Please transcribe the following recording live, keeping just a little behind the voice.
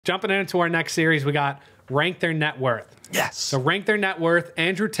Jumping into our next series, we got Rank Their Net Worth. Yes. So Rank Their Net Worth,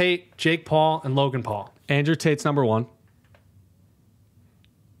 Andrew Tate, Jake Paul, and Logan Paul. Andrew Tate's number 1.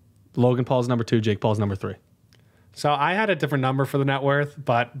 Logan Paul's number 2. Jake Paul's number 3. So I had a different number for the net worth,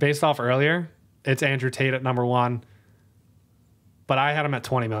 but based off earlier, it's Andrew Tate at number 1. But I had him at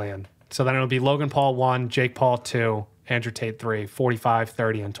 20 million. So then it would be Logan Paul 1, Jake Paul 2, Andrew Tate 3, 45,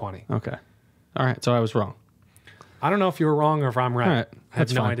 30, and 20. Okay. All right. So I was wrong. I don't know if you were wrong or if I'm right. All right. I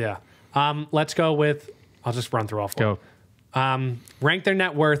have no fine. idea. Let's go with, I'll just run through all 4. Go. Rank Their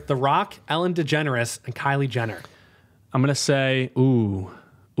Net Worth, The Rock, Ellen DeGeneres, and Kylie Jenner. I'm going to say, ooh,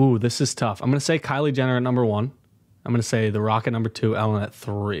 this is tough. I'm going to say Kylie Jenner at number 1. I'm going to say The Rock at number 2, Ellen at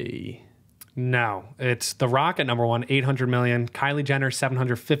 3. No, it's The Rock at number 1, 800 million, Kylie Jenner,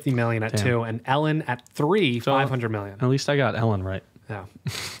 750 million at 2, and Ellen at 3, 500 million. At least I got Ellen right. Yeah.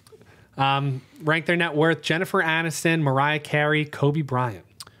 Rank Their Net Worth, Jennifer Aniston, Mariah Carey, Kobe Bryant.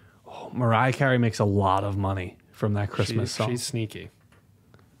 Oh, Mariah Carey makes a lot of money from that Christmas song. She's sneaky.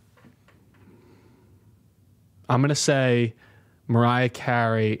 I'm going to say Mariah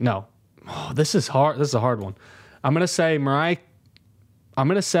Carey. No. Oh, this is hard. This is a hard one. I'm going to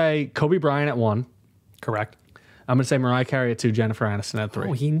say Kobe Bryant at 1. Correct. I'm going to say Mariah Carey at 2, Jennifer Aniston at 3.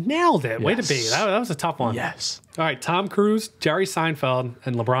 Oh, he nailed it. Yes. Way to be. That was a tough one. Yes. All right, Tom Cruise, Jerry Seinfeld,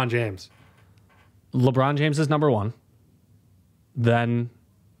 and LeBron James. LeBron James is number 1. Then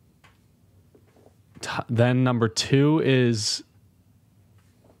number 2 is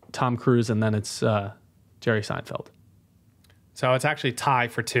Tom Cruise, and then it's Jerry Seinfeld. So it's actually tie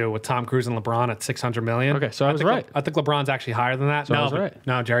for 2 with Tom Cruise and LeBron at 600 million. Okay, so I was right. I think LeBron's actually higher than that. So I was right.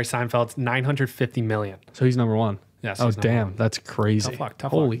 No, Jerry Seinfeld's 950 million. So he's number 1. Yes. Oh, damn. That's crazy. Tough luck.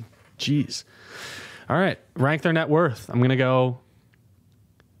 Holy jeez. All right. Rank their net worth. I'm going to go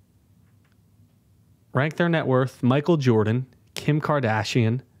rank their net worth. Michael Jordan, Kim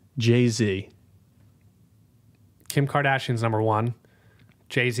Kardashian, Jay-Z. Kim Kardashian's number 1.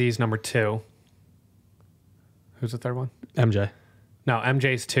 Jay-Z's number 2. Who's the third one? MJ. No,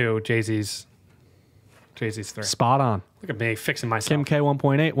 MJ's 2. Jay-Z's 3. Spot on. Look at me fixing myself. Kim K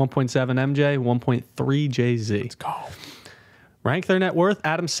 1.8, 1.7 MJ, 1.3 Jay-Z. Let's go. Rank their net worth.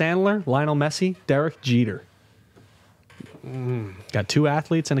 Adam Sandler, Lionel Messi, Derek Jeter. Got 2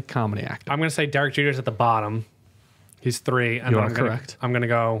 athletes and a comedy actor. I'm going to say Derek Jeter's at the bottom. He's 3. And You then are correct. I'm going to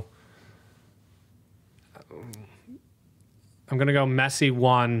go Messi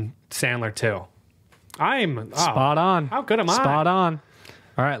 1, Sandler 2. Spot on. How good am I? Spot on.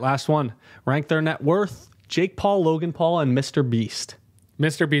 All right, last one. Rank their net worth. Jake Paul, Logan Paul, and Mr. Beast.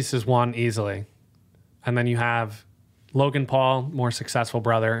 Mr. Beast is 1 easily. And then you have Logan Paul, more successful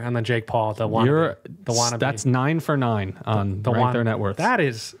brother, and then Jake Paul, the wannabe. That's 9 for 9 on rank their net worth.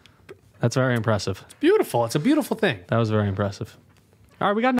 That's very impressive. beautiful. It's a beautiful thing. That was very impressive. All right, we got